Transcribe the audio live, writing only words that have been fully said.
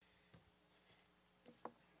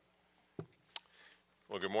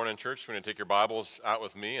Well, good morning, church. We're going to take your Bibles out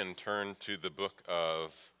with me and turn to the book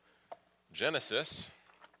of Genesis.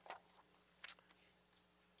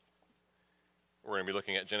 We're going to be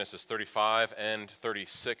looking at Genesis 35 and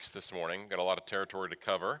 36 this morning. Got a lot of territory to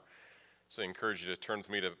cover, so I encourage you to turn with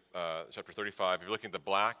me to chapter 35. If you're looking at the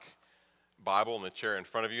black Bible in the chair in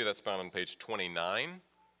front of you, that's found on page 29.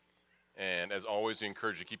 And as always, we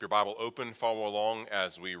encourage you to keep your Bible open, follow along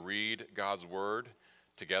as we read God's Word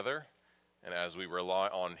together, and as we rely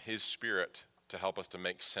on His Spirit to help us to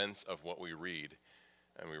make sense of what we read,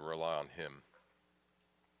 and we rely on Him.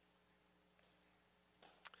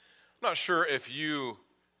 I'm not sure if you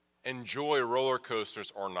enjoy roller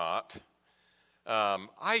coasters or not.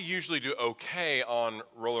 I usually do okay on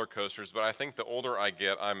roller coasters, but I think the older I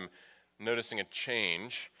get, I'm noticing a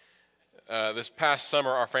change. This past summer,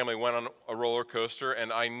 our family went on a roller coaster,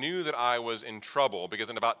 and I knew that I was in trouble because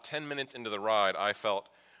in about 10 minutes into the ride,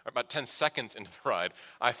 about 10 seconds into the ride,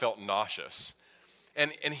 I felt nauseous.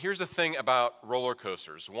 And here's the thing about roller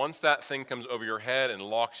coasters. Once that thing comes over your head and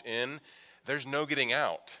locks in, there's no getting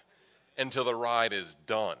out until the ride is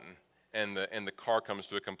done and the car comes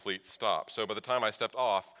to a complete stop. So by the time I stepped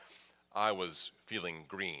off, I was feeling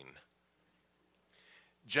green.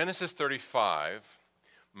 Genesis 35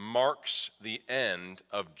 marks the end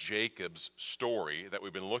of Jacob's story that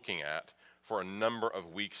we've been looking at for a number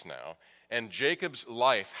of weeks now. And Jacob's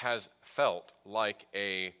life has felt like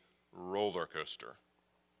a roller coaster.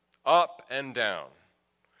 Up and down.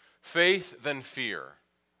 Faith, then fear.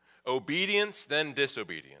 Obedience, then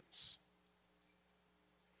disobedience.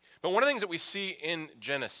 But one of the things that we see in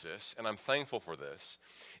Genesis, and I'm thankful for this,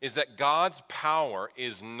 is that God's power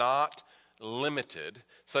is not limited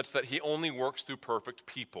such that He only works through perfect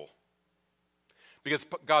people. Because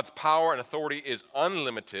God's power and authority is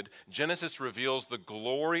unlimited, Genesis reveals the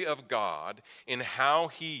glory of God in how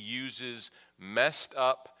He uses messed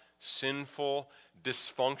up, sinful,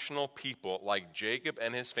 dysfunctional people like Jacob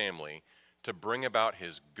and his family to bring about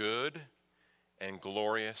His good and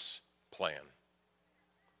glorious plan.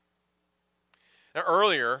 Now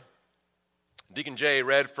earlier, Deacon Jay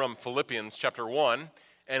read from Philippians chapter 1,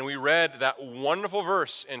 and we read that wonderful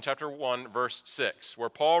verse in chapter 1, verse 6, where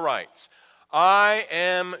Paul writes, I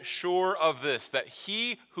am sure of this, that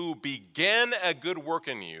He who began a good work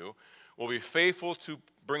in you will be faithful to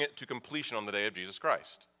bring it to completion on the day of Jesus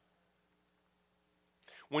Christ.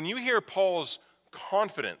 When you hear Paul's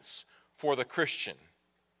confidence for the Christian,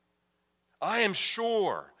 I am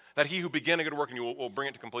sure that He who began a good work in you will bring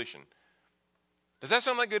it to completion. Does that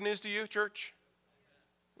sound like good news to you, church?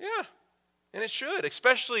 Yeah, and it should,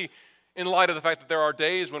 especially in light of the fact that there are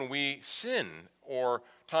days when we sin or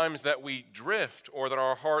times that we drift or that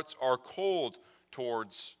our hearts are cold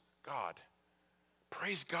towards God.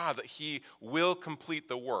 Praise God that He will complete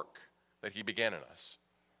the work that He began in us.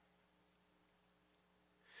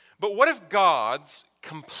 But what if God's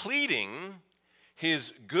completing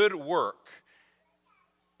His good work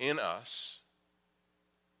in us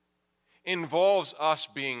involves us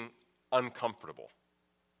being uncomfortable?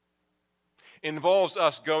 Involves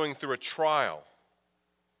us going through a trial,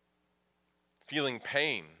 feeling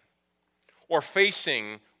pain, or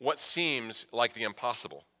facing what seems like the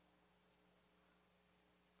impossible?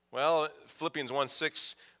 Well, Philippians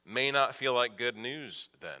 1:6 may not feel like good news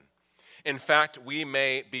then. In fact, we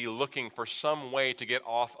may be looking for some way to get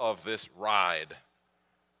off of this ride.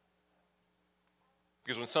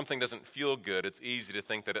 Because when something doesn't feel good, it's easy to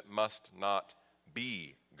think that it must not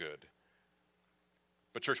be good.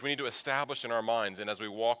 But church, we need to establish in our minds and as we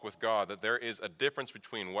walk with God that there is a difference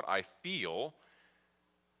between what I feel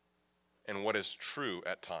and what is true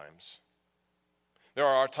at times. There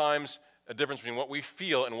are times a difference between what we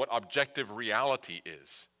feel and what objective reality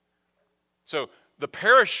is. So the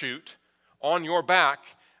parachute on your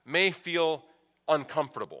back may feel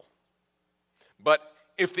uncomfortable. But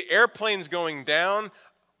if the airplane's going down,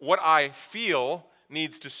 what I feel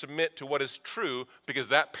needs to submit to what is true because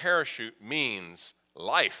that parachute means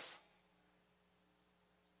life.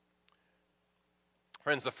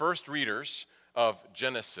 Friends, the first readers of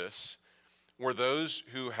Genesis were those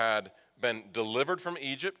who had been delivered from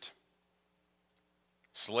Egypt,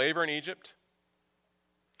 slavery in Egypt,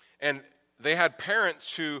 and they had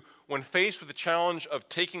parents who, when faced with the challenge of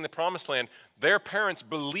taking the promised land, their parents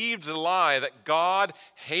believed the lie that God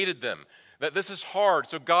hated them, that this is hard,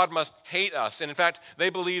 so God must hate us. And in fact, they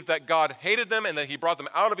believed that God hated them and that He brought them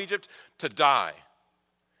out of Egypt to die.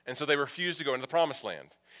 And so they refused to go into the promised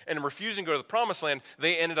land. And in refusing to go to the promised land,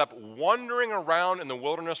 they ended up wandering around in the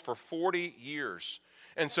wilderness for 40 years.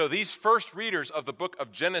 And so these first readers of the book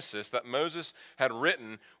of Genesis that Moses had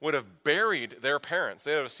written would have buried their parents.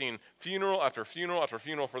 They would have seen funeral after funeral after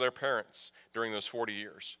funeral for their parents during those 40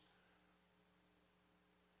 years.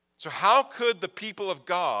 So how could the people of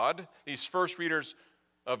God, these first readers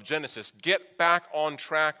of Genesis, get back on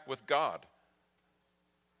track with God?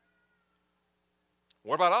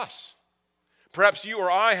 What about us? Perhaps you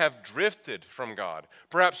or I have drifted from God.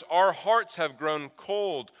 Perhaps our hearts have grown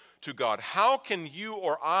cold to God. How can you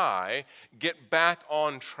or I get back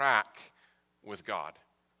on track with God?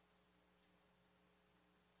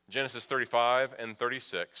 Genesis 35 and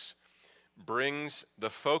 36 brings the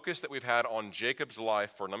focus that we've had on Jacob's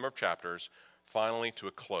life for a number of chapters finally to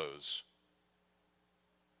a close.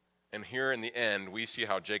 And here in the end, we see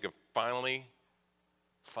how Jacob finally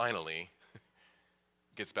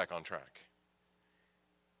gets back on track.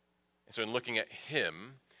 And so in looking at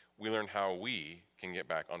him, we learn how we can get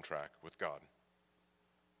back on track with God.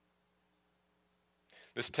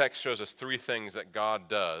 This text shows us three things that God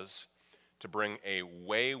does to bring a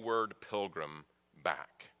wayward pilgrim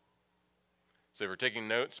back. So if you're taking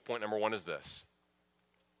notes, point number one is this: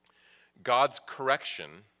 God's correction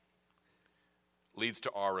leads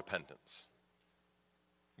to our repentance.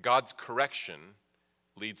 God's correction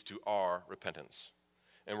leads to our repentance.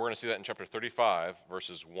 And we're going to see that in chapter 35,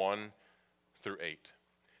 verses 1 through 8.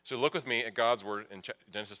 So look with me at God's word in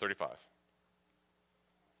Genesis 35.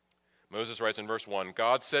 Moses writes in verse 1,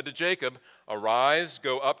 God said to Jacob, arise,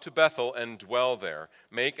 go up to Bethel and dwell there.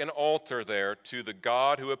 Make an altar there to the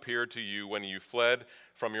God who appeared to you when you fled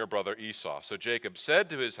from your brother Esau. So Jacob said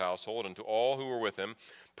to his household and to all who were with him,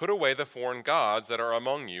 put away the foreign gods that are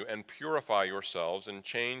among you and purify yourselves and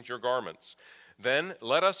change your garments. Then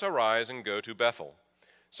let us arise and go to Bethel,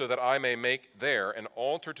 so that I may make there an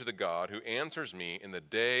altar to the God who answers me in the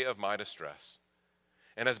day of my distress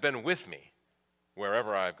and has been with me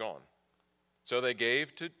wherever I have gone. So they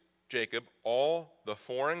gave to Jacob all the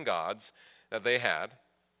foreign gods that they had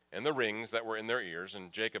and the rings that were in their ears,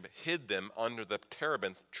 and Jacob hid them under the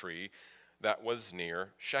terebinth tree that was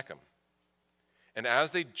near Shechem. And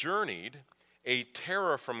as they journeyed, a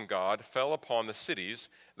terror from God fell upon the cities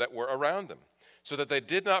that were around them, so that they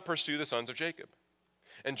did not pursue the sons of Jacob.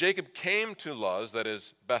 And Jacob came to Luz, that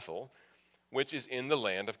is Bethel, which is in the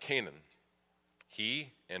land of Canaan,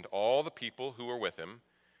 he and all the people who were with him.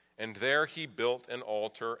 And there he built an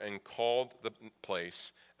altar and called the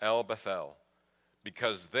place El Bethel,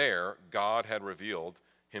 because there God had revealed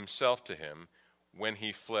himself to him when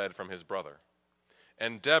he fled from his brother.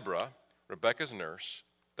 And Deborah, Rebekah's nurse,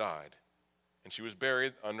 died, and she was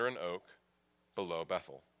buried under an oak below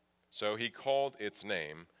Bethel. So he called its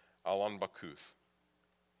name Allon-Bakuth.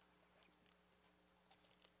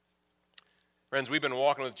 Friends, we've been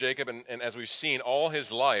walking with Jacob, and as we've seen all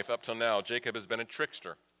his life up till now, Jacob has been a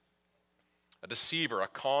trickster, a deceiver, a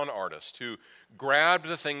con artist who grabbed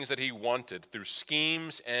the things that he wanted through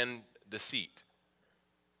schemes and deceit.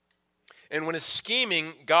 And when his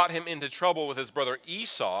scheming got him into trouble with his brother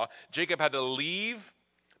Esau, Jacob had to leave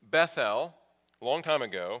Bethel a long time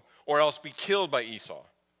ago, or else be killed by Esau.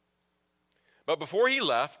 But before he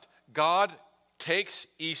left, God takes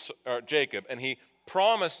Jacob, and he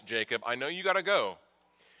promised Jacob, I know you got to go,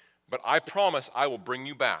 but I promise I will bring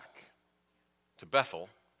you back to Bethel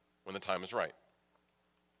when the time is right.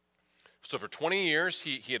 So for 20 years,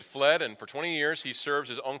 he had fled, and for 20 years, he serves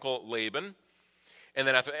his uncle Laban. And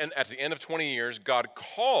then at the end of 20 years, God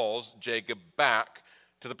calls Jacob back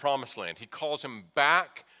to the promised land. He calls him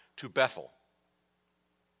back to Bethel.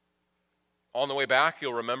 On the way back,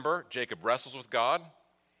 you'll remember, Jacob wrestles with God.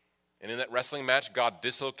 And in that wrestling match, God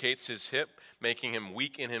dislocates his hip, making him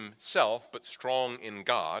weak in himself, but strong in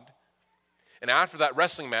God. And after that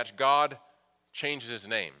wrestling match, God changes his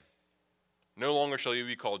name. No longer shall you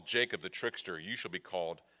be called Jacob the trickster. You shall be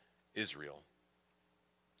called Israel.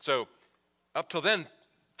 So, up till then,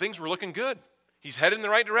 things were looking good. He's headed in the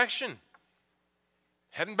right direction.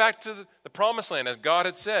 Heading back to the promised land, as God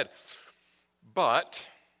had said. But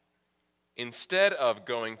instead of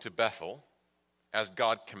going to Bethel, as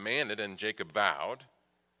God commanded and Jacob vowed,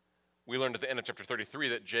 we learned at the end of chapter 33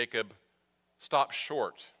 that Jacob stopped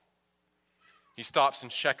short. He stops in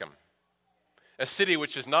Shechem, a city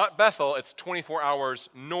which is not Bethel, it's 24 hours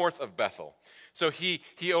north of Bethel. So he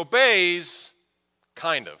obeys,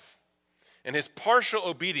 kind of. And his partial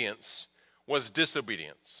obedience was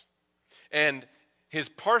disobedience. And his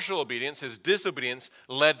partial obedience, his disobedience,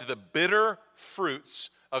 led to the bitter fruits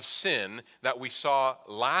of sin that we saw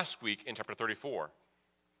last week in chapter 34,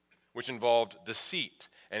 which involved deceit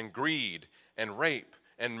and greed and rape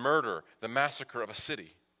and murder, the massacre of a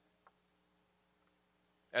city.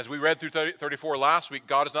 As we read through 34 last week,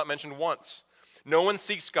 God is not mentioned once. No one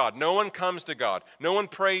seeks God. No one comes to God. No one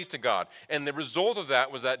prays to God. And the result of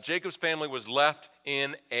that was that Jacob's family was left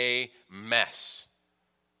in a mess.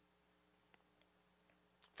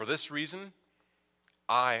 For this reason,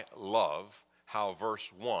 I love how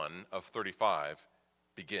verse 1 of 35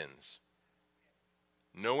 begins.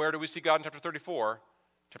 Nowhere do we see God in chapter 34.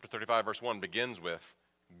 Chapter 35, verse 1 begins with,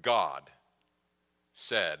 God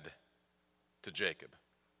said to Jacob.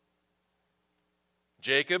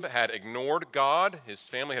 Jacob had ignored God. His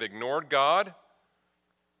family had ignored God.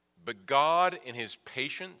 But God, in his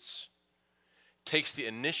patience, takes the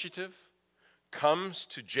initiative, comes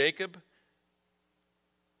to Jacob,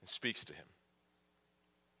 and speaks to him.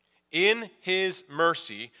 In his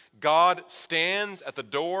mercy, God stands at the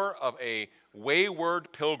door of a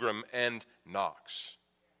wayward pilgrim and knocks.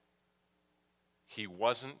 He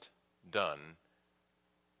wasn't done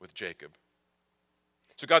with Jacob.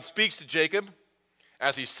 So God speaks to Jacob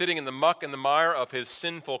as he's sitting in the muck and the mire of his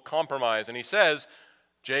sinful compromise, and he says,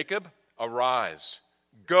 Jacob, arise,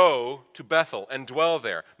 go to Bethel and dwell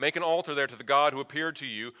there. Make an altar there to the God who appeared to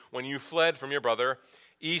you when you fled from your brother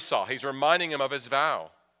Esau. He's reminding him of his vow.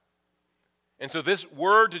 And so this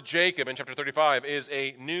word to Jacob in chapter 35 is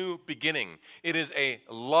a new beginning. It is a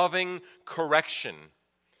loving correction,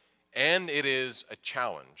 and it is a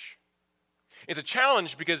challenge. It's a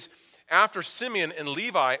challenge because after Simeon and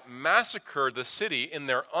Levi massacred the city in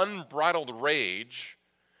their unbridled rage,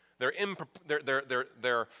 their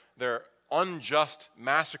unjust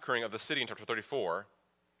massacring of the city in chapter 34,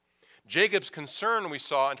 Jacob's concern we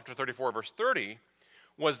saw in chapter 34, verse 30,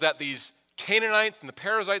 was that these Canaanites and the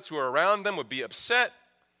Perizzites who were around them would be upset.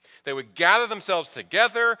 They would gather themselves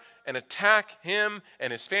together and attack him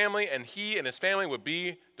and his family, and he and his family would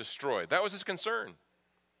be destroyed. That was his concern.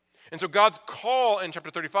 And so God's call in chapter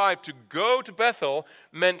 35 to go to Bethel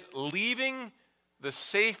meant leaving the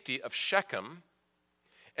safety of Shechem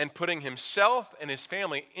and putting himself and his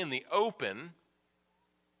family in the open,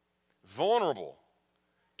 vulnerable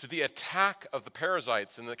to the attack of the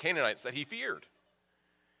Perizzites and the Canaanites that he feared.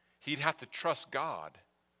 He'd have to trust God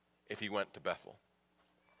if he went to Bethel.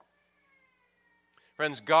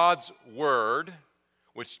 Friends, God's word,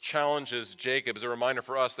 which challenges Jacob, is a reminder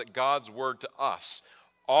for us that God's word to us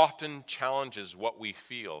often challenges what we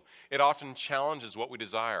feel. It often challenges what we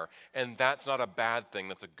desire, and that's not a bad thing,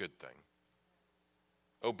 that's a good thing.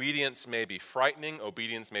 Obedience may be frightening,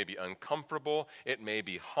 obedience may be uncomfortable, it may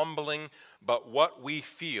be humbling, but what we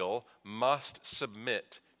feel must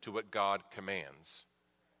submit to what God commands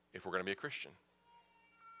if we're going to be a Christian.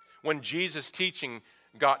 When Jesus' teaching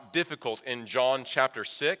got difficult in John chapter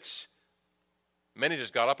 6, many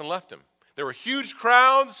just got up and left him. There were huge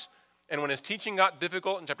crowds, and when his teaching got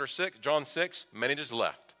difficult in chapter 6, John 6, many just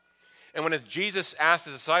left. And when Jesus asked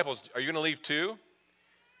his disciples, are you going to leave too?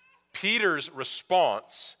 Peter's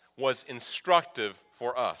response was instructive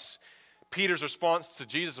for us. Peter's response to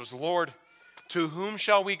Jesus was, Lord, to whom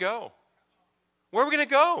shall we go? Where are we going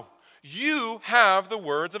to go? You have the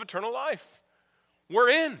words of eternal life. We're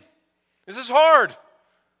in. This is hard,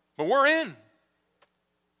 but we're in.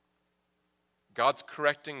 God's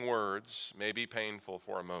correcting words may be painful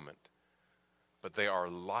for a moment, but they are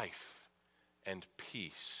life and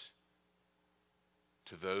peace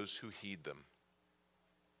to those who heed them.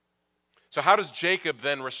 So how does Jacob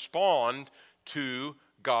then respond to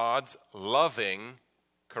God's loving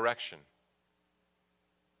correction?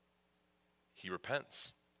 He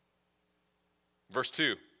repents. Verse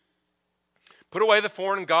 2, put away the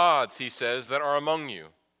foreign gods, he says, that are among you,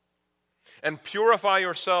 and purify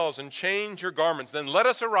yourselves and change your garments. Then let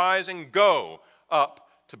us arise and go up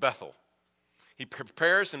to Bethel. He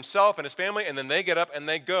prepares himself and his family, and then they get up and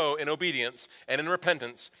they go in obedience and in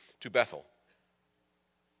repentance to Bethel.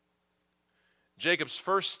 Jacob's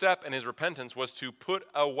first step in his repentance was to put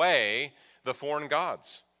away the foreign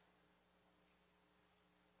gods.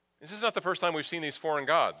 This is not the first time we've seen these foreign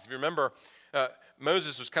gods. If you remember,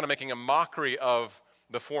 Moses was kind of making a mockery of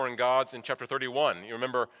the foreign gods in chapter 31. You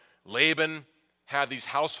remember Laban had these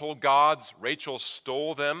household gods. Rachel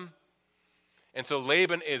stole them. And so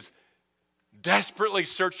Laban is desperately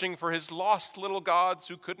searching for his lost little gods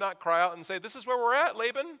who could not cry out and say, this is where we're at,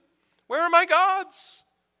 Laban. Where are my gods?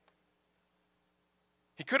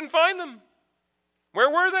 He couldn't find them.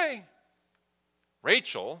 Where were they?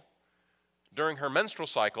 Rachel, during her menstrual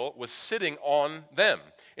cycle, was sitting on them.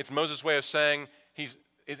 It's Moses' way of saying he's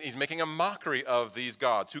making a mockery of these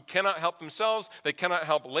gods who cannot help themselves. They cannot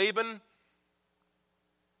help Laban.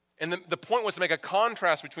 And the point was to make a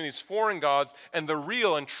contrast between these foreign gods and the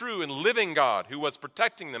real and true and living God who was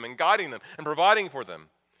protecting them and guiding them and providing for them.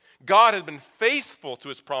 God had been faithful to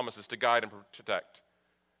his promises to guide and protect.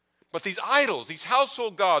 But these idols, these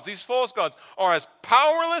household gods, these false gods are as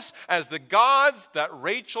powerless as the gods that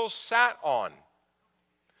Rachel sat on.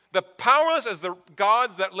 The powerless as the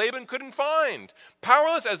gods that Laban couldn't find.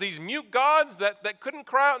 Powerless as these mute gods that couldn't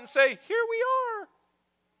cry out and say, here we are.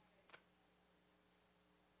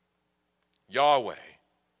 Yahweh,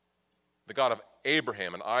 the God of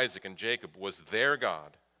Abraham and Isaac and Jacob, was their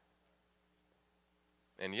God.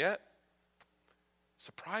 And yet,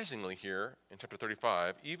 surprisingly here in chapter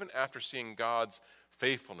 35, even after seeing God's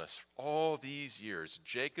faithfulness all these years,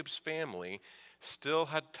 Jacob's family still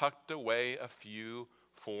had tucked away a few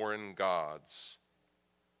foreign gods.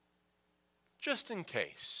 Just in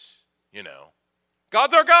case,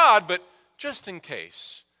 God's our God, but just in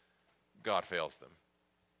case God fails them.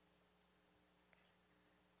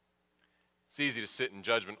 It's easy to sit in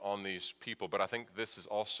judgment on these people, but I think this is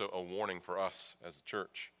also a warning for us as a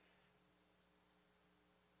church.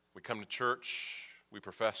 We come to church, we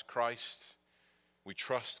profess Christ, we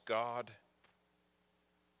trust God.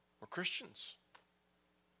 We're Christians.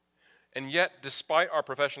 And yet, despite our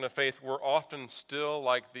profession of faith, we're often still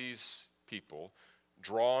like these people,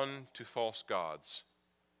 drawn to false gods,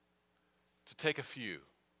 to take a few,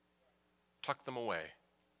 tuck them away,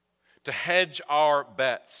 to hedge our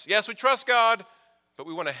bets. Yes, we trust God, but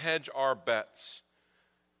we want to hedge our bets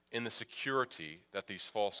in the security that these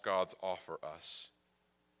false gods offer us.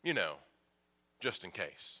 Just in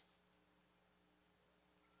case.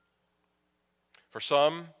 For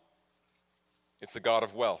some, it's the god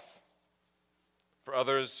of wealth. For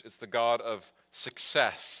others, it's the god of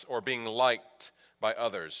success or being liked by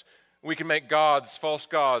others. We can make gods, false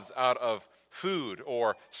gods, out of food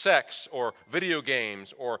or sex or video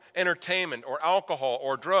games or entertainment or alcohol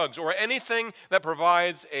or drugs or anything that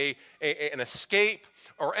provides an escape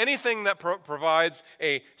or anything that provides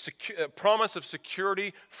a promise of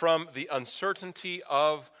security from the uncertainty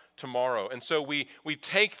of tomorrow. And so we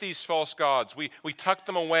take these false gods, we tuck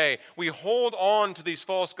them away, we hold on to these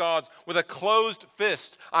false gods with a closed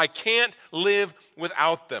fist. I can't live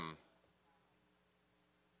without them.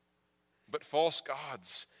 But false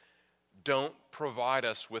gods don't provide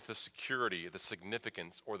us with the security, the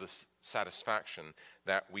significance, or the satisfaction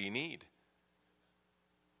that we need.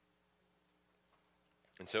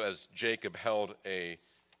 And so as Jacob held a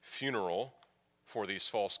funeral for these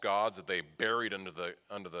false gods that they buried under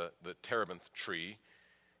the terebinth tree,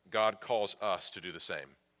 God calls us to do the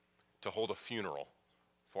same, to hold a funeral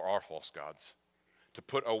for our false gods, to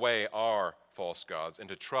put away our false gods, and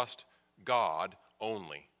to trust God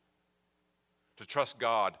only, to trust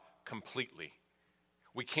God completely.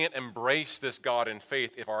 We can't embrace this God in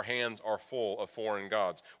faith if our hands are full of foreign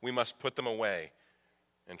gods. We must put them away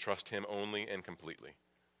and trust him only and completely.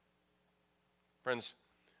 Friends,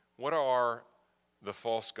 what are the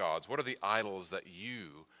false gods? What are the idols that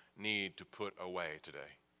you need to put away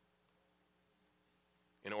today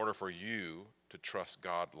in order for you to trust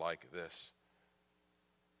God like this?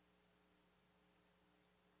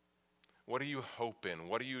 What do you hope in?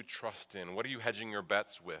 What do you trust in? What are you hedging your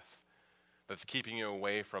bets with that's keeping you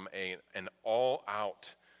away from an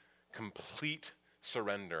all-out, complete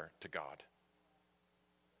surrender to God?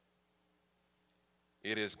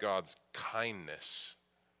 It is God's kindness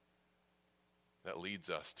that leads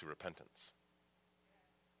us to repentance.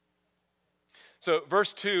 So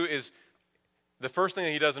verse 2 is, the first thing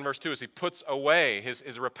that he does in verse 2 is he puts away,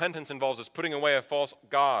 his repentance involves us putting away of false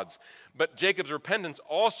gods. But Jacob's repentance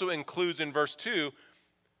also includes in verse 2,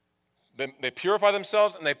 they purify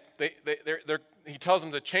themselves and he tells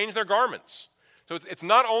them to change their garments. So it's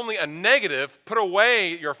not only a negative, put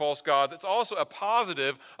away your false gods, it's also a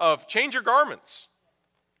positive of change your garments.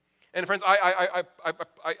 And friends, I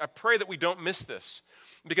pray that we don't miss this.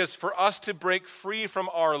 Because for us to break free from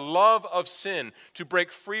our love of sin, to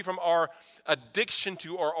break free from our addiction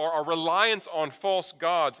to or our reliance on false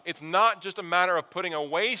gods, it's not just a matter of putting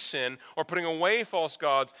away sin or putting away false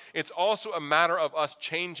gods. It's also a matter of us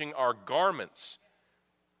changing our garments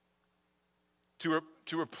to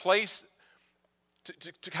replace,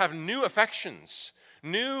 to have new affections,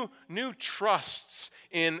 new trusts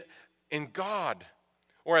in God.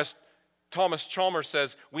 Or as Thomas Chalmers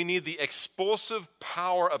says, we need the expulsive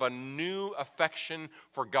power of a new affection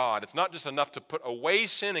for God. It's not just enough to put away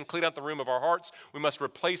sin and clean out the room of our hearts. We must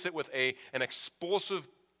replace it with an expulsive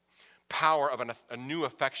power of a new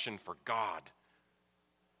affection for God.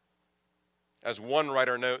 As one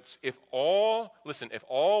writer notes, if all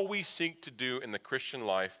we seek to do in the Christian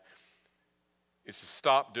life is to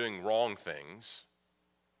stop doing wrong things,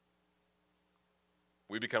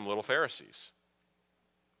 we become little Pharisees.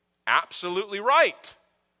 Absolutely right.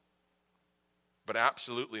 but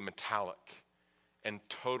absolutely metallic and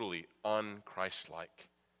totally un-Christ-like.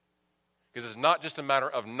 Because it's not just a matter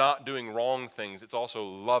of not doing wrong things, it's also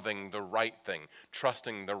loving the right thing,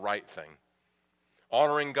 trusting the right thing.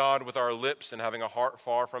 Honoring God with our lips and having a heart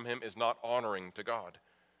far from him is not honoring to God.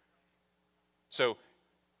 So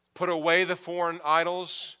put away the foreign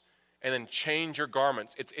idols and then change your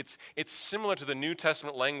garments. It's similar to the New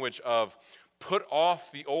Testament language of put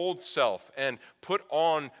off the old self and put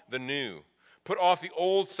on the new. Put off the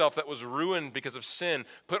old self that was ruined because of sin.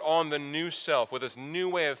 Put on the new self with this new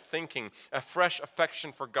way of thinking, a fresh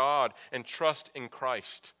affection for God and trust in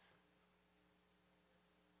Christ.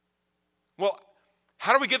 Well,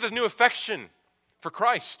 how do we get this new affection for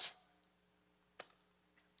Christ?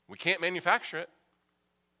 We can't manufacture it.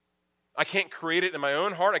 I can't create it in my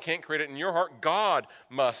own heart. I can't create it in your heart. God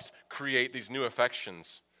must create these new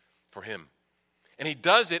affections for him. And he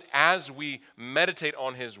does it as we meditate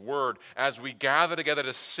on his word, as we gather together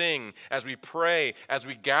to sing, as we pray, as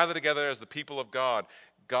we gather together as the people of God.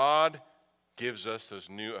 God gives us those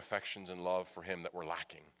new affections and love for him that we're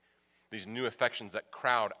lacking. These new affections that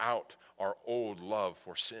crowd out our old love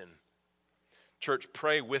for sin. Church,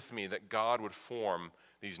 pray with me that God would form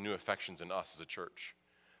these new affections in us as a church.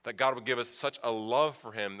 That God would give us such a love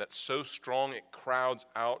for him that's so strong it crowds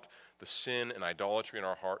out the sin and idolatry in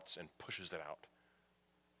our hearts and pushes it out.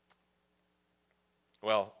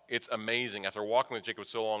 Well, it's amazing. After walking with Jacob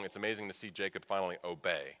so long, it's amazing to see Jacob finally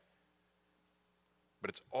obey. But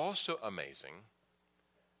it's also amazing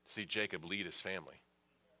to see Jacob lead his family.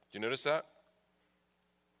 Do you notice that?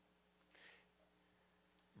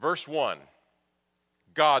 Verse 1,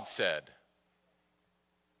 God said.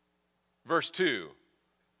 Verse 2,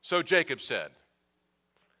 so Jacob said.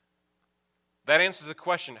 That answers the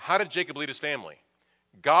question, how did Jacob lead his family?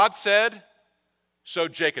 God said, so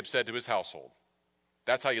Jacob said to his household.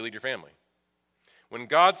 That's how you lead your family. When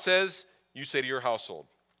God says, you say to your household.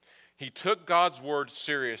 He took God's word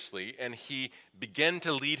seriously and he began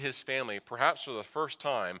to lead his family, perhaps for the first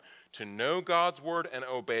time, to know God's word and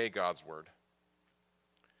obey God's word.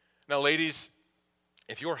 Now, ladies,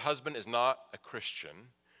 if your husband is not a Christian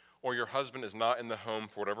or your husband is not in the home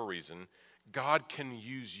for whatever reason, God can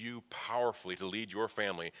use you powerfully to lead your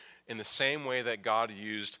family in the same way that God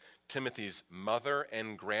used Timothy's mother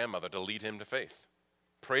and grandmother to lead him to faith.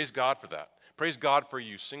 Praise God for that. Praise God for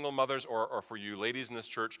you single mothers or for you ladies in this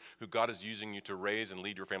church who God is using you to raise and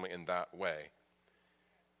lead your family in that way.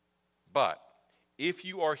 But if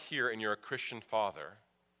you are here and you're a Christian father,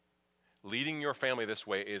 leading your family this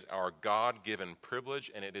way is our God-given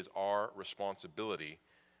privilege and it is our responsibility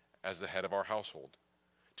as the head of our household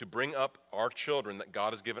to bring up our children that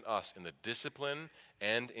God has given us in the discipline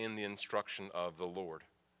and in the instruction of the Lord.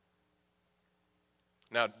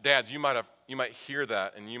 Now, dads, you might hear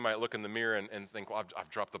that and you might look in the mirror and think, well, I've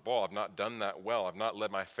dropped the ball. I've not done that well. I've not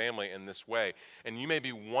led my family in this way. And you may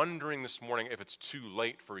be wondering this morning if it's too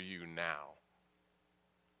late for you now.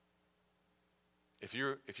 If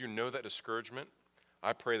you know that discouragement,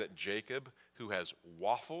 I pray that Jacob, who has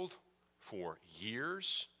waffled for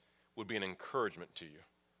years, would be an encouragement to you.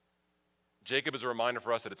 Jacob is a reminder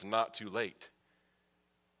for us that it's not too late.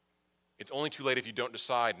 It's only too late if you don't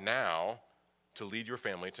decide now to lead your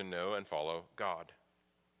family to know and follow God.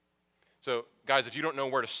 So, guys, if you don't know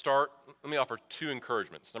where to start, let me offer two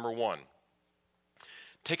encouragements. Number one,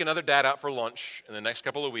 take another dad out for lunch in the next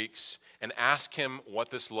couple of weeks and ask him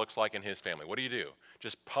what this looks like in his family. What do you do?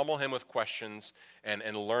 Just pummel him with questions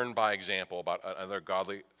and learn by example about another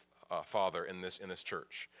godly father in this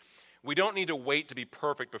church. We don't need to wait to be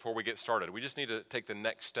perfect before we get started. We just need to take the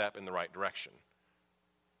next step in the right direction.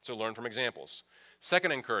 So learn from examples.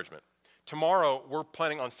 Second encouragement. Tomorrow, we're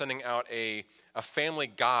planning on sending out a family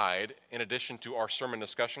guide in addition to our sermon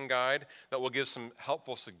discussion guide that will give some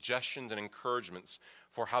helpful suggestions and encouragements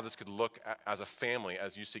for how this could look as a family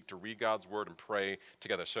as you seek to read God's word and pray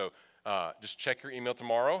together. So just check your email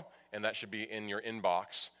tomorrow, and that should be in your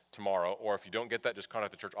inbox tomorrow. Or if you don't get that, just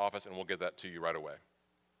contact the church office, and we'll get that to you right away.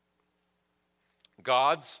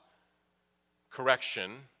 God's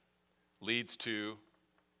correction leads to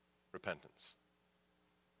repentance.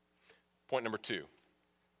 Point number two,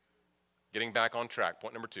 getting back on track.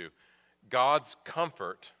 Point number two, God's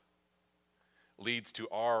comfort leads to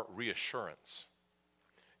our reassurance.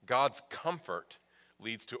 God's comfort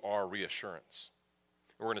leads to our reassurance.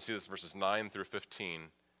 We're going to see this in verses 9 through 15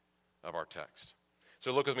 of our text.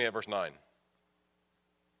 So look with me at verse 9.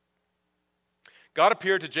 God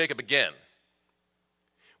appeared to Jacob again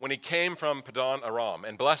when he came from Padan Aram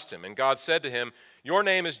and blessed him. And God said to him, your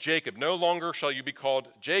name is Jacob. No longer shall you be called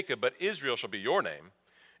Jacob, but Israel shall be your name.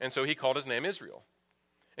 And so he called his name Israel.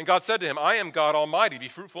 And God said to him, I am God Almighty, be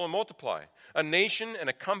fruitful and multiply. A nation and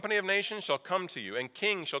a company of nations shall come to you, and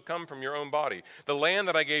kings shall come from your own body. The land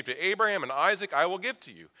that I gave to Abraham and Isaac I will give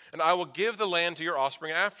to you, and I will give the land to your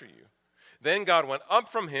offspring after you. Then God went up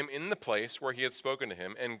from him in the place where he had spoken to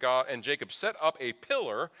him, and Jacob set up a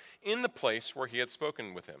pillar in the place where he had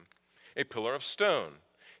spoken with him, a pillar of stone.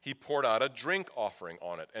 He poured out a drink offering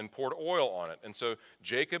on it and poured oil on it. And so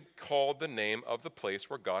Jacob called the name of the place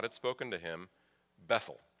where God had spoken to him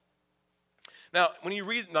Bethel. Now, when you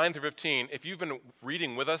read 9 through 15, if you've been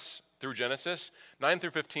reading with us through Genesis, 9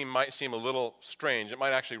 through 15 might seem a little strange. It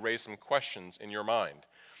might actually raise some questions in your mind.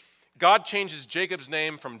 God changes Jacob's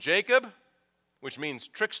name from Jacob, which means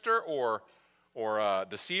trickster or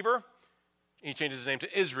deceiver. He changes his name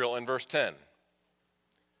to Israel in verse 10.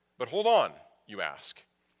 But hold on, you ask.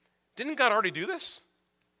 Didn't God already do this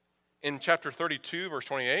in chapter 32, verse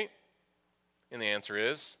 28? And the answer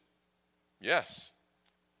is yes.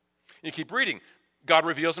 You keep reading. God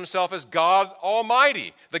reveals himself as God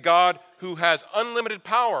Almighty, the God who has unlimited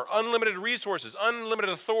power, unlimited resources, unlimited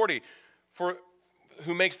authority,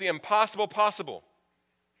 who makes the impossible possible.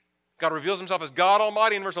 God reveals himself as God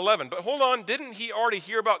Almighty in verse 11. But hold on, didn't he already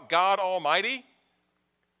hear about God Almighty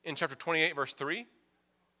in chapter 28, verse 3?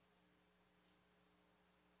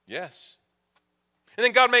 Yes. And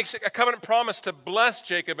then God makes a covenant promise to bless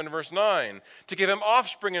Jacob in verse 9, to give him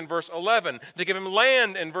offspring in verse 11, to give him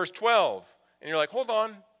land in verse 12. And you're like, hold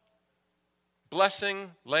on.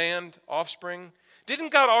 Blessing, land, offspring.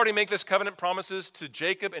 Didn't God already make this covenant promises to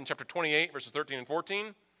Jacob in chapter 28, verses 13 and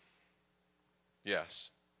 14? Yes.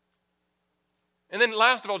 And then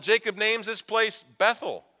last of all, Jacob names this place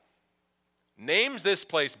Bethel. Names this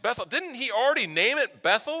place Bethel. Didn't he already name it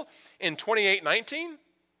Bethel in 28:19?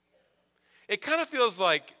 It kind of feels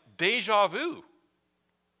like deja vu.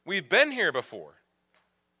 We've been here before.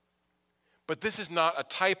 But this is not a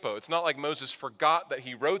typo. It's not like Moses forgot that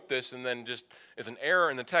he wrote this and then just is an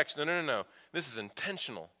error in the text. No. This is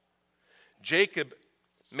intentional. Jacob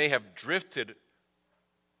may have drifted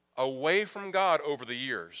away from God over the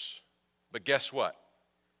years. But guess what?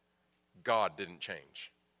 God didn't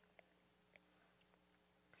change.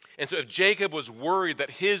 And so if Jacob was worried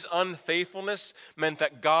that his unfaithfulness meant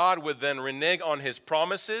that God would then renege on his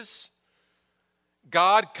promises,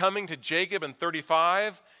 God coming to Jacob in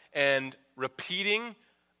 35 and repeating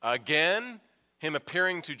again, him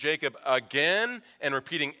appearing to Jacob again and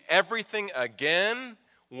repeating everything again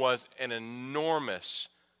was an enormous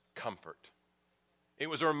comfort. It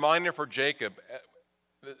was a reminder for Jacob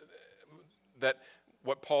that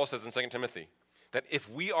what Paul says in 2 Timothy, that if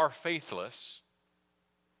we are faithless,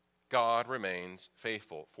 God remains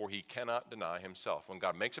faithful, for he cannot deny himself. When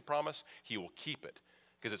God makes a promise, he will keep it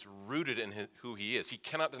because it's rooted in who he is. He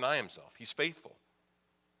cannot deny himself. He's faithful.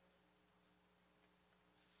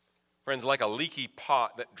 Friends, like a leaky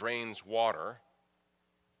pot that drains water,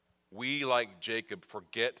 we, like Jacob,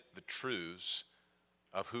 forget the truths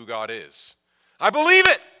of who God is. I believe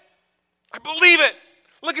it. I believe it.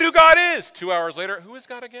 Look at who God is. 2 hours later, who is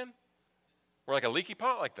God again? We're like a leaky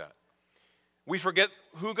pot like that. We forget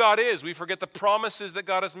who God is. We forget the promises that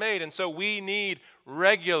God has made. And so we need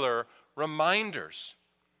regular reminders.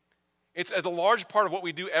 It's a large part of what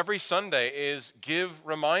we do every Sunday is give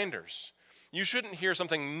reminders. You shouldn't hear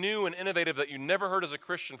something new and innovative that you never heard as a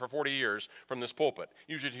Christian for 40 years from this pulpit.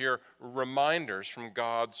 You should hear reminders from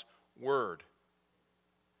God's word.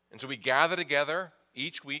 And so we gather together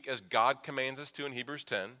each week as God commands us to in Hebrews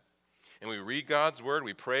 10. And we read God's word,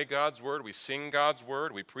 we pray God's word, we sing God's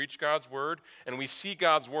word, we preach God's word, and we see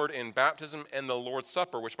God's word in baptism and the Lord's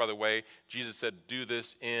Supper, which, by the way, Jesus said, do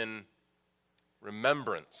this in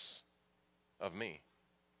remembrance of me.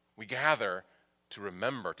 We gather to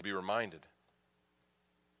remember, to be reminded.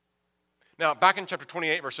 Now, back in chapter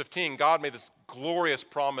 28, verse 15, God made this glorious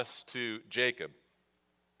promise to Jacob.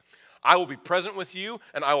 I will be present with you,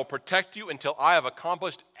 and I will protect you until I have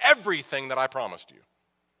accomplished everything that I promised you.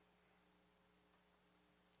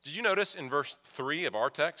 Did you notice in verse 3 of our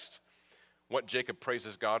text what Jacob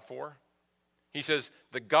praises God for? He says,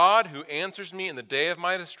 the God who answers me in the day of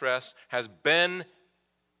my distress has been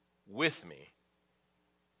with me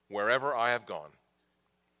wherever I have gone.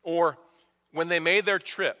 Or when they made their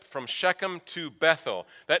trip from Shechem to Bethel,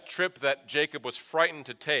 that trip that Jacob was frightened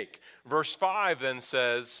to take, verse 5 then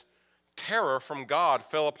says, terror from God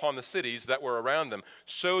fell upon the cities that were around them,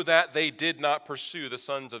 so that they did not pursue the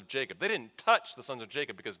sons of Jacob. They didn't touch the sons of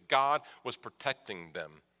Jacob because God was protecting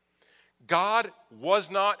them. God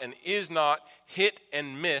was not and is not hit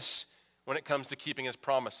and miss when it comes to keeping his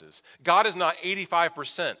promises. God is not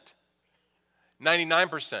 85%.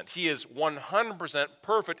 99%. He is 100%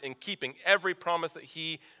 perfect in keeping every promise that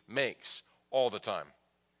he makes all the time.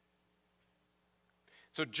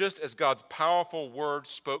 So just as God's powerful word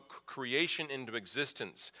spoke creation into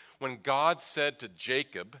existence, when God said to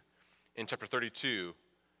Jacob in chapter 32,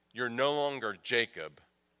 "You're no longer Jacob,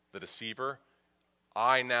 the deceiver.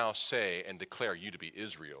 I now say and declare you to be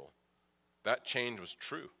Israel," that change was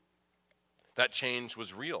true. That change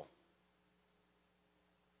was real.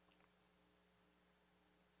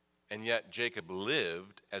 And yet Jacob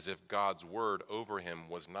lived as if God's word over him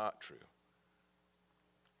was not true.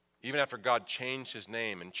 Even after God changed his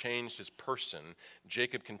name and changed his person,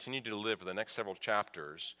 Jacob continued to live for the next several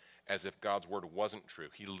chapters as if God's word wasn't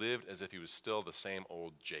true. He lived as if he was still the same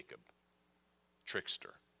old Jacob.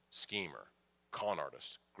 Trickster, schemer, con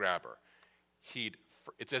artist, grabber.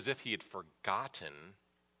 It's as if he had forgotten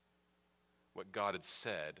what God had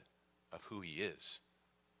said of who he is.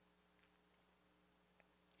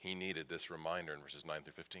 He needed this reminder in verses 9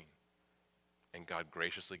 through 15. And God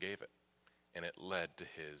graciously gave it. And it led to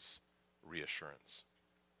his reassurance.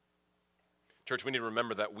 Church, we need to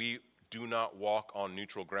remember that we do not walk on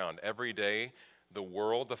neutral ground. Every day, the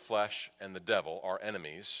world, the flesh, and the devil, our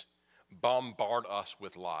enemies, bombard us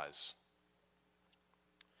with lies.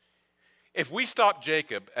 If we stopped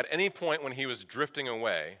Jacob at any point when he was drifting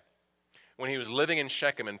away, when he was living in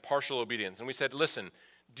Shechem in partial obedience, and we said, "Listen,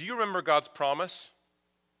 do you remember God's promise?"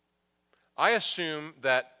 I assume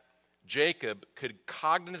that Jacob could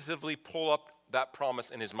cognitively pull up that promise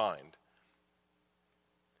in his mind.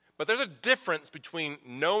 But there's a difference between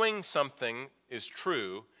knowing something is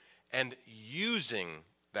true and using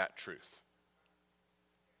that truth.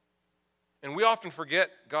 And we often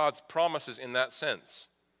forget God's promises in that sense.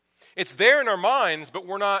 It's there in our minds, but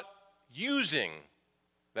we're not using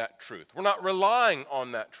that truth. We're not relying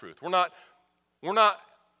on that truth. We're not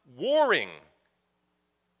warring.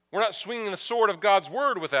 We're not swinging the sword of God's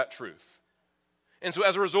word with that truth. And so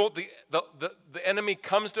as a result, the enemy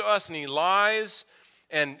comes to us and he lies,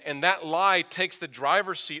 and that lie takes the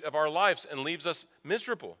driver's seat of our lives and leaves us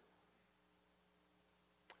miserable.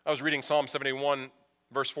 I was reading Psalm 71,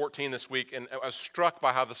 verse 14 this week, and I was struck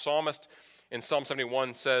by how the psalmist in Psalm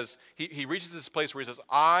 71 says, he reaches this place where he says,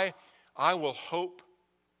 I will hope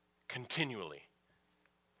continually.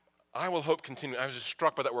 I will hope continually. I was just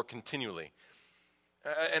struck by that word continually.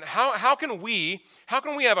 And how can we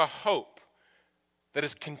have a hope that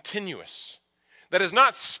is continuous, that is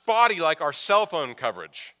not spotty like our cell phone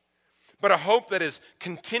coverage, but a hope that is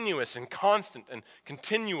continuous and constant and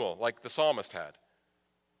continual like the psalmist had?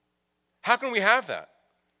 How can we have that?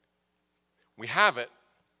 We have it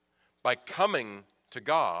by coming to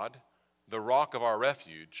God, the rock of our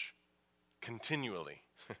refuge, continually.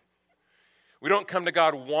 We don't come to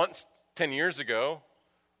God once 10 years ago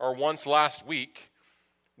or once last week.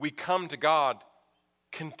 We come to God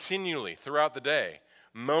continually throughout the day,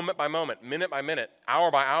 moment by moment, minute by minute, hour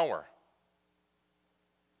by hour.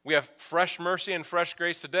 We have fresh mercy and fresh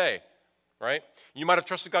grace today, right? You might have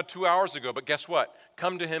trusted God 2 hours ago, but guess what?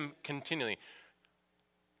 Come to him continually.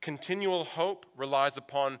 Continual hope relies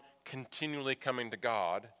upon continually coming to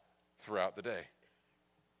God throughout the day.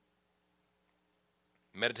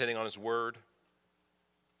 Meditating on his word,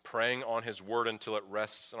 praying on his word until it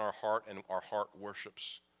rests in our heart and our heart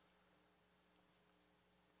worships.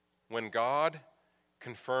 When God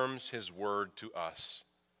confirms his word to us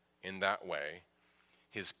in that way,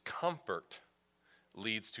 his comfort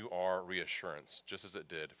leads to our reassurance, just as it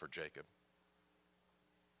did for Jacob.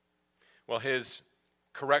 Well, his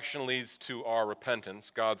correction leads to our repentance.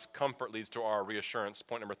 God's comfort leads to our reassurance.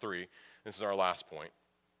 Point number 3, this is our last point.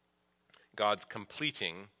 God's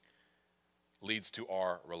completing leads to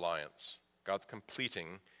our reliance. God's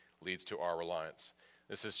completing leads to our reliance.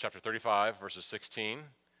 This is chapter 35, verses 16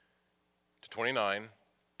 to 29,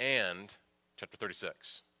 and chapter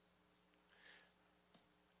 36.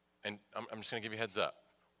 And I'm just going to give you a heads up.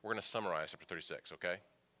 We're going to summarize chapter 36, okay?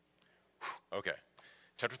 Okay.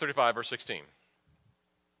 Chapter 35, verse 16.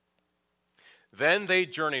 Then they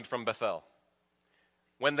journeyed from Bethel.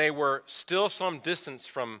 When they were still some distance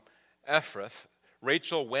from Ephrath,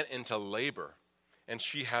 Rachel went into labor, and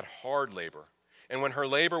she had hard labor. And when her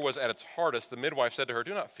labor was at its hardest, the midwife said to her,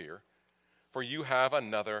 "Do not fear, for you have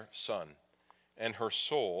another son." And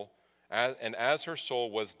as her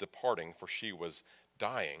soul was departing, for she was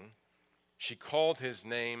dying, she called his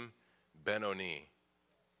name Ben-Oni.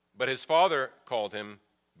 But his father called him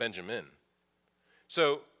Benjamin.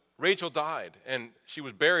 So Rachel died, and she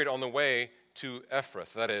was buried on the way to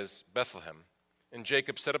Ephrath, that is, Bethlehem. And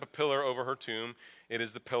Jacob set up a pillar over her tomb. It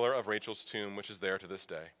is the pillar of Rachel's tomb, which is there to this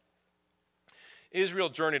day. Israel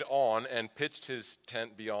journeyed on and pitched his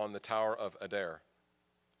tent beyond the tower of Adair.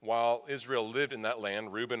 While Israel lived in that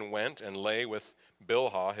land, Reuben went and lay with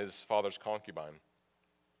Bilhah, his father's concubine.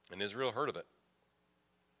 And Israel heard of it.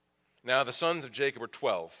 Now the sons of Jacob were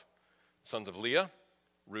 12. The sons of Leah,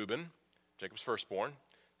 Reuben, Jacob's firstborn,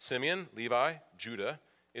 Simeon, Levi, Judah,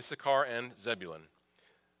 Issachar, and Zebulun.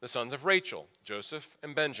 The sons of Rachel, Joseph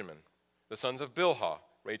and Benjamin. The sons of Bilhah,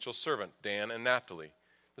 Rachel's servant, Dan and Naphtali.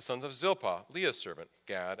 The sons of Zilpah, Leah's servant,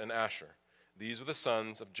 Gad and Asher. These were the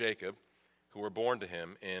sons of Jacob who were born to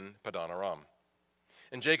him in Padan Aram.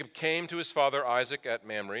 And Jacob came to his father Isaac at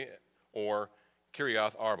Mamre, or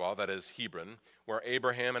Kiriath Arba, that is Hebron, where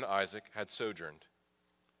Abraham and Isaac had sojourned.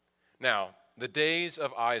 Now, the days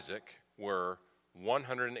of Isaac were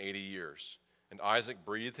 180 years, and Isaac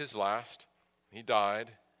breathed his last. He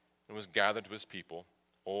died and was gathered to his people,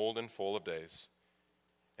 old and full of days.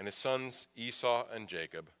 And his sons Esau and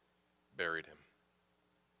Jacob buried him.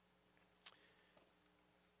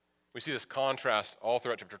 We see this contrast all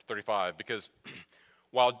throughout chapter 35 because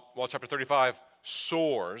while chapter 35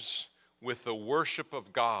 soars with the worship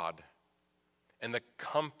of God and the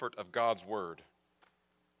comfort of God's word,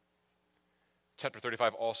 chapter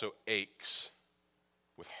 35 also aches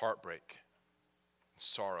with heartbreak and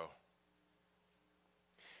sorrow.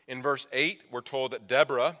 In verse 8, we're told that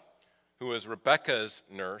Deborah, who was Rebekah's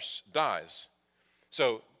nurse, dies.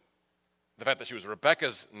 So the fact that she was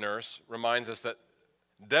Rebekah's nurse reminds us that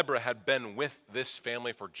Deborah had been with this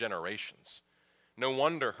family for generations. No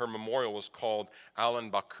wonder her memorial was called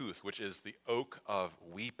Alan Bakuth, which is the oak of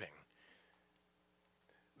weeping.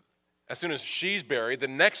 As soon as she's buried, the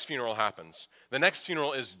next funeral happens. The next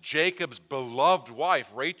funeral is Jacob's beloved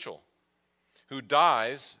wife, Rachel, who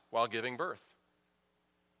dies while giving birth.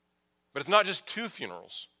 But it's not just two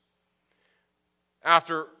funerals.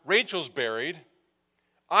 After Rachel's buried,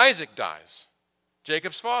 Isaac dies,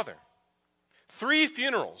 Jacob's father. 3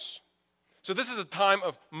 funerals. So this is a time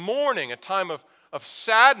of mourning, a time of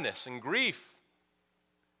sadness and grief.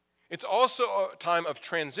 It's also a time of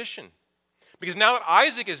transition. Because now that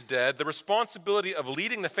Isaac is dead, the responsibility of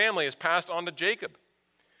leading the family is passed on to Jacob.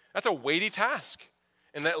 That's a weighty task,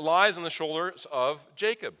 and that lies on the shoulders of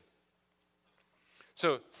Jacob.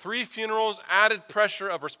 So 3 funerals, added pressure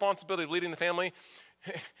of responsibility of leading the family.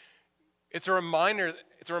 It's a reminder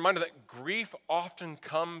that grief often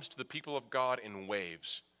comes to the people of God in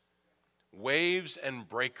waves. Waves and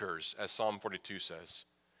breakers, as Psalm 42 says.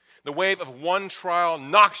 The wave of one trial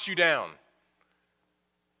knocks you down.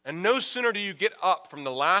 And no sooner do you get up from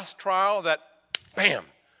the last trial that, bam,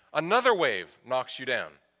 another wave knocks you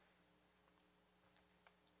down.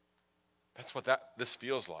 That's what this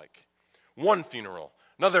feels like. One funeral,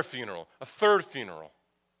 another funeral, a third funeral.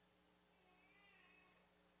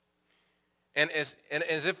 And as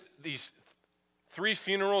if these 3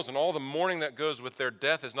 funerals and all the mourning that goes with their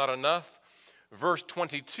death is not enough, verse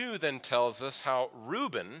 22 then tells us how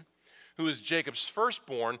Reuben, who is Jacob's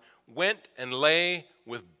firstborn, went and lay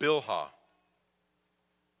with Bilhah.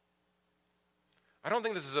 I don't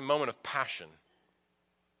think this is a moment of passion.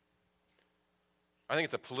 I think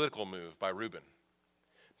it's a political move by Reuben.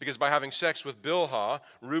 Because by having sex with Bilhah,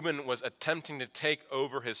 Reuben was attempting to take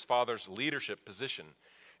over his father's leadership position.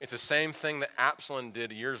 It's the same thing that Absalom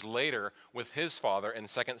did years later with his father in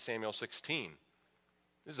 2 Samuel 16.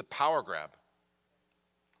 This is a power grab.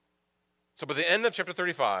 So by the end of chapter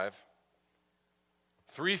 35,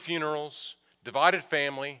 3 funerals, divided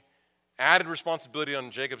family, added responsibility on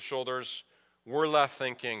Jacob's shoulders, we're left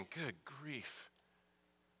thinking, good grief,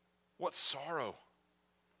 what sorrow,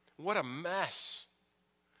 what a mess,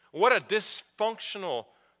 what a dysfunctional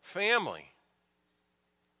family.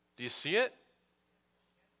 Do you see it?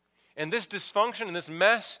 And this dysfunction and this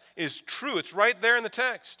mess is true. It's right there in the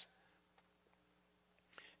text.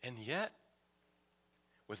 And yet,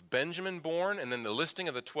 with Benjamin born and then the listing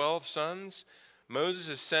of the 12 sons, Moses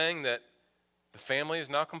is saying that the family is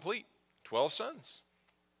now complete. 12 sons.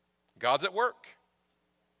 God's at work.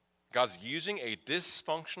 God's using a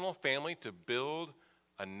dysfunctional family to build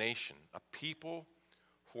a nation, a people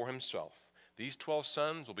for himself. These 12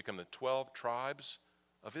 sons will become the 12 tribes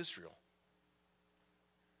of Israel.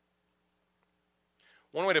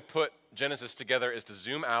 One way to put Genesis together is to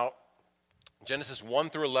zoom out. Genesis 1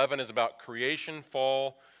 through 11 is about creation,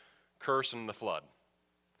 fall, curse, and the flood.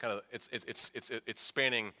 Kind of, it's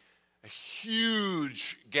spanning a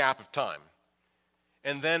huge gap of time.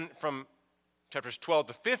 And then from chapters 12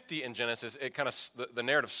 to 50 in Genesis, it kind of the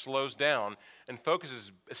narrative slows down and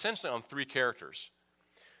focuses essentially on 3 characters.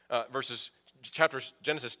 Chapters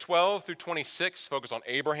Genesis 12 through 26 focus on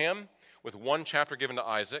Abraham, with 1 chapter given to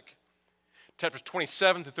Isaac. Chapters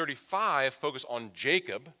 27 to 35 focus on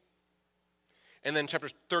Jacob. And then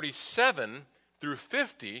chapters 37 through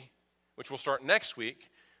 50, which we'll start next week,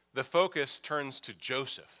 the focus turns to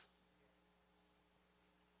Joseph.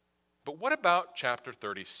 But what about chapter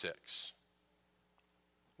 36?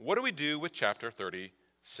 What do we do with chapter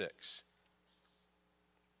 36?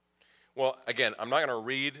 Well, again, I'm not going to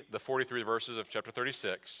read the 43 verses of chapter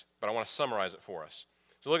 36, but I want to summarize it for us.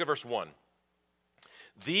 So look at verse 1.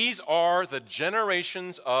 These are the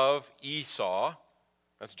generations of Esau,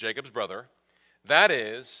 that's Jacob's brother, that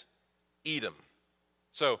is Edom.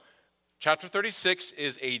 So chapter 36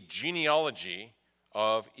 is a genealogy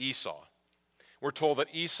of Esau. We're told that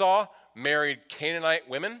Esau married Canaanite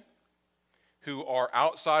women who are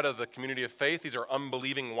outside of the community of faith. These are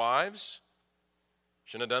unbelieving wives.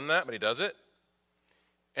 Shouldn't have done that, but he does it.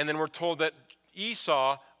 And then we're told that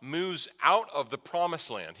Esau moves out of the promised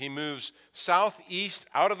land. He moves southeast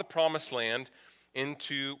out of the promised land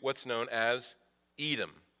into what's known as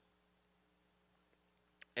Edom.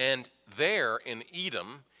 And there in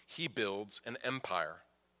Edom, he builds an empire.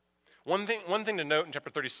 One thing to note in chapter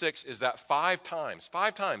 36 is that five times,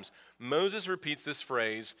 Moses repeats this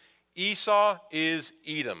phrase, Esau is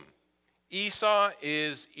Edom. Esau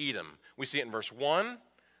is Edom. We see it in verse 1,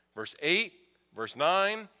 verse 8, verse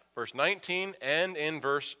 9, verse 19, and in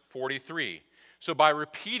verse 43. So by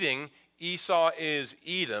repeating Esau is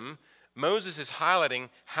Edom, Moses is highlighting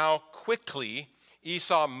how quickly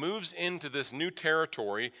Esau moves into this new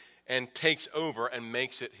territory and takes over and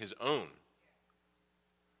makes it his own.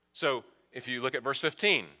 So if you look at verse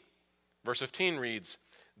 15 reads,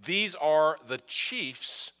 these are the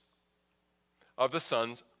chiefs of the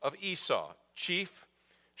sons of Esau. Chief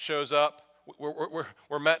shows up.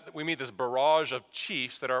 We meet this barrage of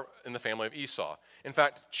chiefs that are in the family of Esau. In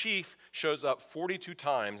fact, chief shows up 42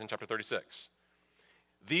 times in chapter 36.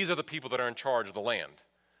 These are the people that are in charge of the land.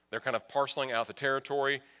 They're kind of parceling out the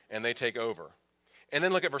territory, and they take over. And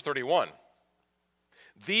then look at verse 31.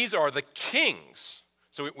 These are the kings.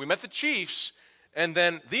 So we met the chiefs, and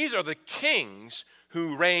then these are the kings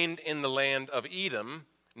who reigned in the land of Edom.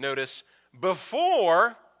 Notice,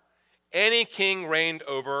 before any king reigned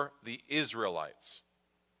over the Israelites.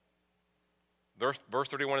 Verse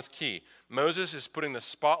 31 is key. Moses is putting the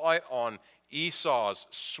spotlight on Esau's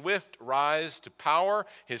swift rise to power,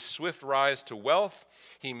 his swift rise to wealth.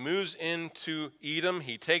 He moves into Edom,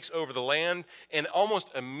 he takes over the land, and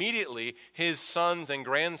almost immediately his sons and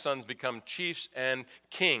grandsons become chiefs and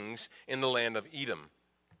kings in the land of Edom.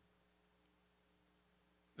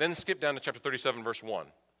 Then skip down to chapter 37, verse 1.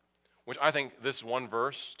 Which I think this one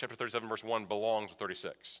verse, chapter 37, verse 1, belongs with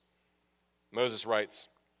 36. Moses writes,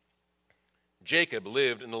 Jacob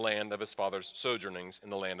lived in the land of his father's sojournings in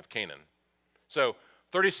the land of Canaan. So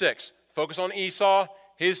 36, focus on Esau,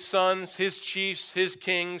 his sons, his chiefs, his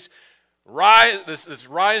kings, this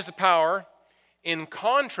rise to power. In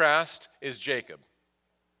contrast is Jacob,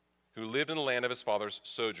 who lived in the land of his father's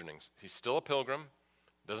sojournings. He's still a pilgrim,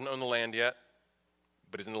 doesn't own the land yet,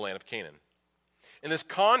 but he's in the land of Canaan. And this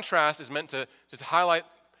contrast is meant to just highlight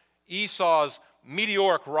Esau's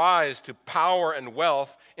meteoric rise to power and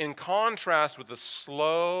wealth in contrast with the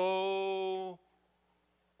slow,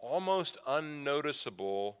 almost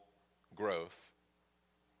unnoticeable growth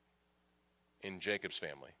in Jacob's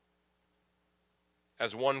family.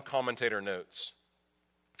 As one commentator notes,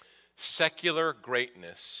 secular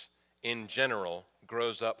greatness in general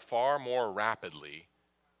grows up far more rapidly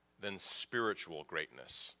than spiritual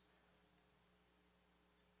greatness.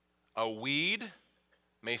 A weed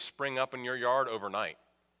may spring up in your yard overnight,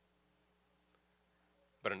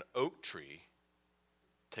 but an oak tree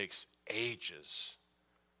takes ages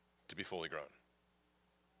to be fully grown.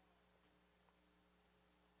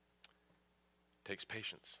 It takes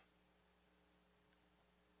patience.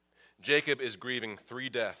 Jacob is grieving 3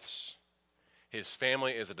 deaths. His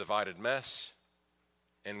family is a divided mess,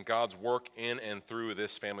 and God's work in and through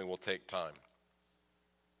this family will take time.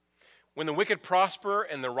 When the wicked prosper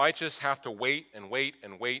and the righteous have to wait and wait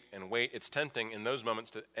and wait and wait, it's tempting in those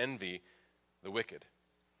moments to envy the wicked.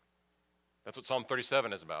 That's what Psalm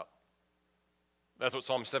 37 is about. That's what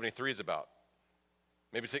Psalm 73 is about.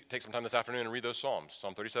 Maybe take some time this afternoon and read those Psalms,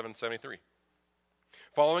 Psalm 37 and 73.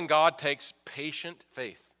 Following God takes patient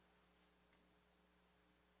faith.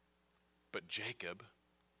 But Jacob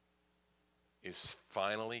is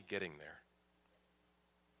finally getting there.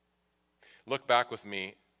 Look back with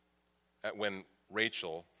me at when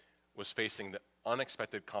Rachel was facing the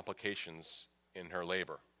unexpected complications in her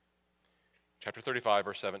labor. Chapter 35,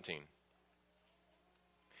 verse 17.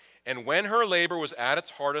 And when her labor was at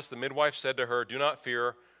its hardest, the midwife said to her, "Do not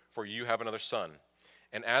fear, for you have another son."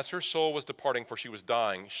 And as her soul was departing, for she was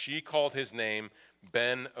dying, she called his name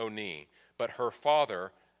Ben-Oni. But her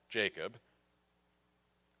father, Jacob,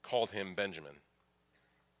 called him Benjamin.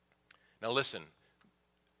 Now listen,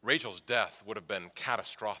 Rachel's death would have been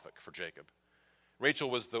catastrophic for Jacob. Rachel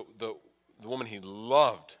was the woman he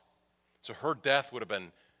loved. So her death would have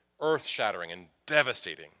been earth-shattering and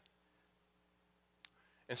devastating.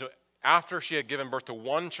 And so after she had given birth to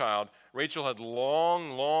one child, Rachel had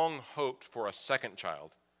long hoped for a second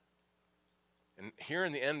child. And here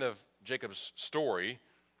in the end of Jacob's story,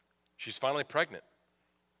 she's finally pregnant.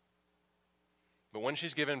 But when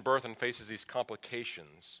she's given birth and faces these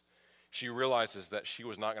complications, she realizes that she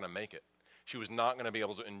was not going to make it. She was not going to be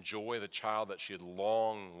able to enjoy the child that she had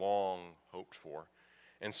long hoped for.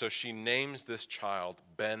 And so she names this child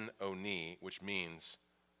Ben-Oni, which means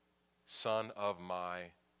son of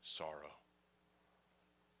my sorrow.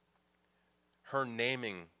 Her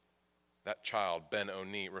naming that child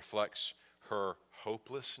Ben-Oni reflects her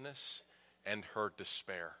hopelessness and her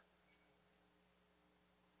despair.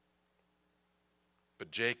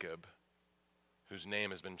 But Jacob, whose name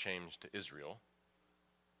has been changed to Israel,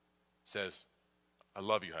 says, I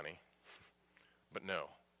love you, honey, but no.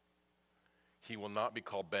 He will not be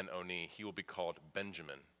called Ben-Oni, he will be called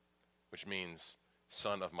Benjamin, which means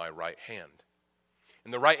son of my right hand.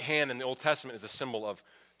 And the right hand in the Old Testament is a symbol of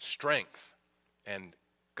strength and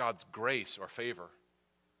God's grace or favor.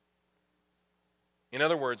 In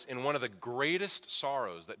other words, in one of the greatest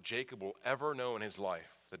sorrows that Jacob will ever know in his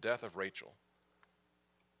life, the death of Rachel,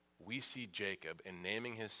 we see Jacob, in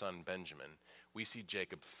naming his son Benjamin, we see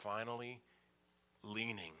Jacob finally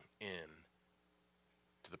leaning in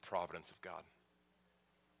to the providence of God.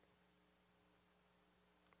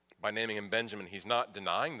 By naming him Benjamin, he's not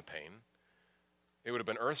denying the pain. It would have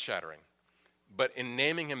been earth-shattering. But in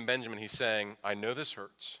naming him Benjamin, he's saying, I know this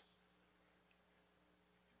hurts,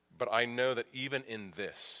 but I know that even in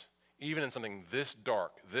this, even in something this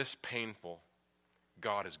dark, this painful,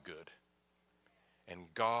 God is good.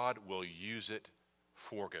 And God will use it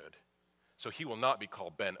for good. So he will not be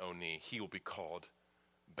called Ben-Oni, he will be called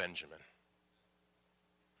Benjamin.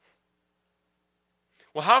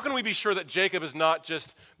 Well, how can we be sure that Jacob is not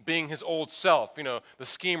just being his old self, the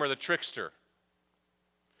schemer, the trickster?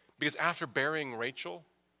 Because after burying Rachel,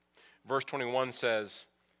 verse 21 says,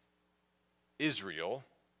 Israel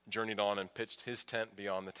journeyed on and pitched his tent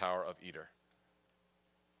beyond the Tower of Eder.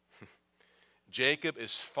 Jacob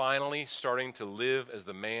is finally starting to live as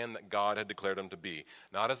the man that God had declared him to be.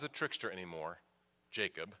 Not as the trickster anymore,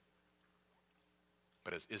 Jacob,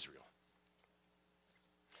 but as Israel.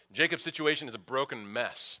 Jacob's situation is a broken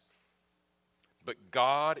mess. But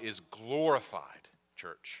God is glorified,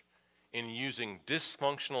 church, in using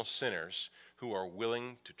dysfunctional sinners who are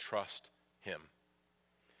willing to trust him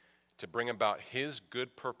to bring about his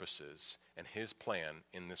good purposes and his plan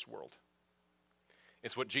in this world.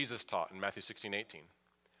 It's what Jesus taught in Matthew 16:18.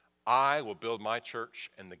 I will build my church,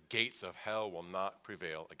 and the gates of hell will not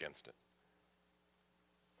prevail against it.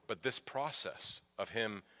 But this process of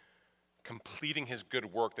him completing his good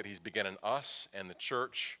work that he's begun in us and the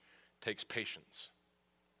church takes patience.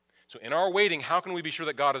 So in our waiting, how can we be sure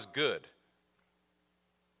that God is good?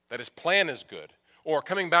 That his plan is good? Or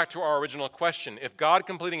coming back to our original question, if God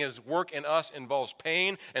completing his work in us involves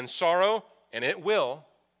pain and sorrow, and it will,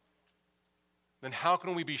 then how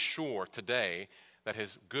can we be sure today that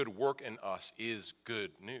his good work in us is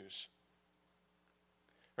good news?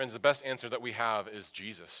 Friends, the best answer that we have is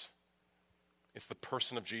Jesus. It's the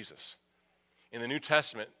person of Jesus. In the New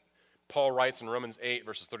Testament, Paul writes in Romans 8,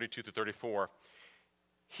 verses 32 through 34,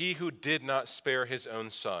 he who did not spare his own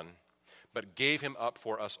son, but gave him up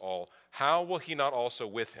for us all, how will he not also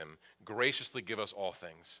with him graciously give us all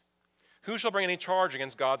things? Who shall bring any charge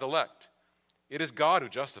against God's elect? It is God who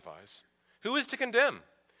justifies. Who is to condemn?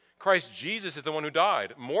 Christ Jesus is the one who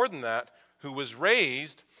died. More than that, who was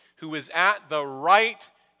raised, who is at the right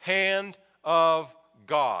hand of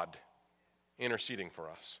God, interceding for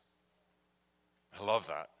us. I love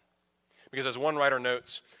that. Because as one writer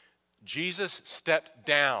notes, Jesus stepped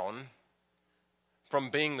down from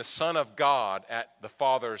being the Son of God at the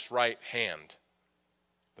Father's right hand,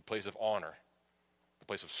 the place of honor, the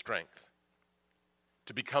place of strength,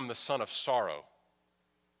 to become the Son of sorrow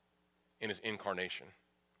in his incarnation.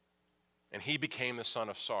 And he became the son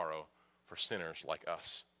of sorrow for sinners like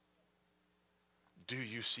us. Do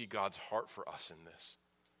you see God's heart for us in this?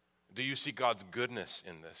 Do you see God's goodness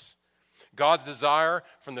in this? God's desire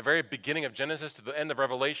from the very beginning of Genesis to the end of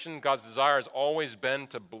Revelation, God's desire has always been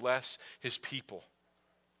to bless his people.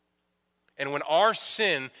 And when our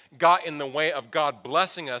sin got in the way of God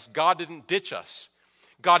blessing us, God didn't ditch us.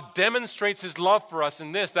 God demonstrates his love for us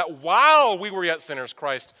in this, that while we were yet sinners,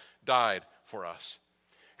 Christ died for us.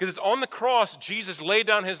 Because it's on the cross, Jesus laid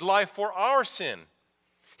down his life for our sin.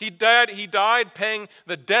 He died paying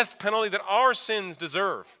the death penalty that our sins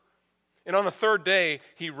deserve. And on the third day,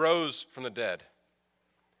 he rose from the dead.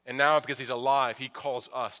 And now, because he's alive, he calls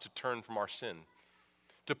us to turn from our sin,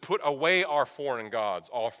 to put away our foreign gods,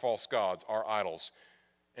 our false gods, our idols,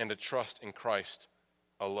 and to trust in Christ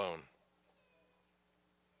alone.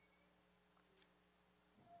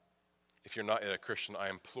 If you're not yet a Christian, I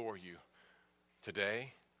implore you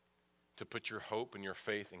today to put your hope and your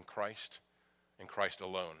faith in Christ and Christ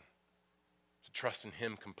alone, to trust in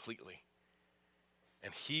him completely.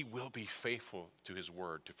 And he will be faithful to his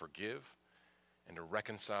word to forgive and to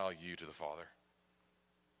reconcile you to the Father.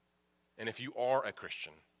 And if you are a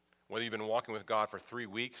Christian, whether you've been walking with God for 3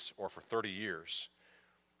 weeks or for 30 years,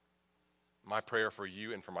 my prayer for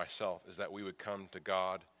you and for myself is that we would come to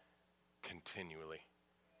God continually,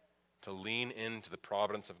 to lean into the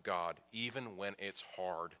providence of God even when it's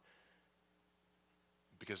hard,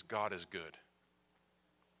 because God is good,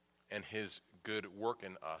 and his good work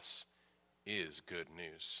in us is good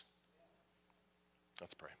news.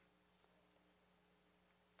 Let's pray.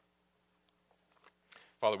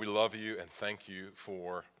 Father, we love you and thank you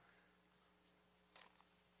for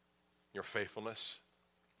your faithfulness,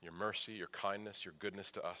 your mercy, your kindness, your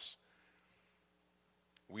goodness to us.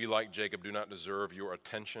 We, like Jacob, do not deserve your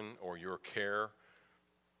attention or your care.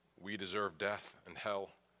 We deserve death and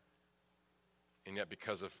hell. And yet,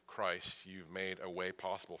 because of Christ, you've made a way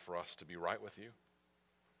possible for us to be right with you.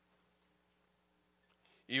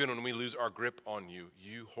 Even when we lose our grip on you,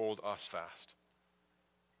 you hold us fast.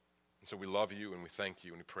 And so we love you and we thank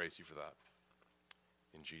you and we praise you for that.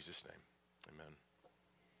 In Jesus' name, amen.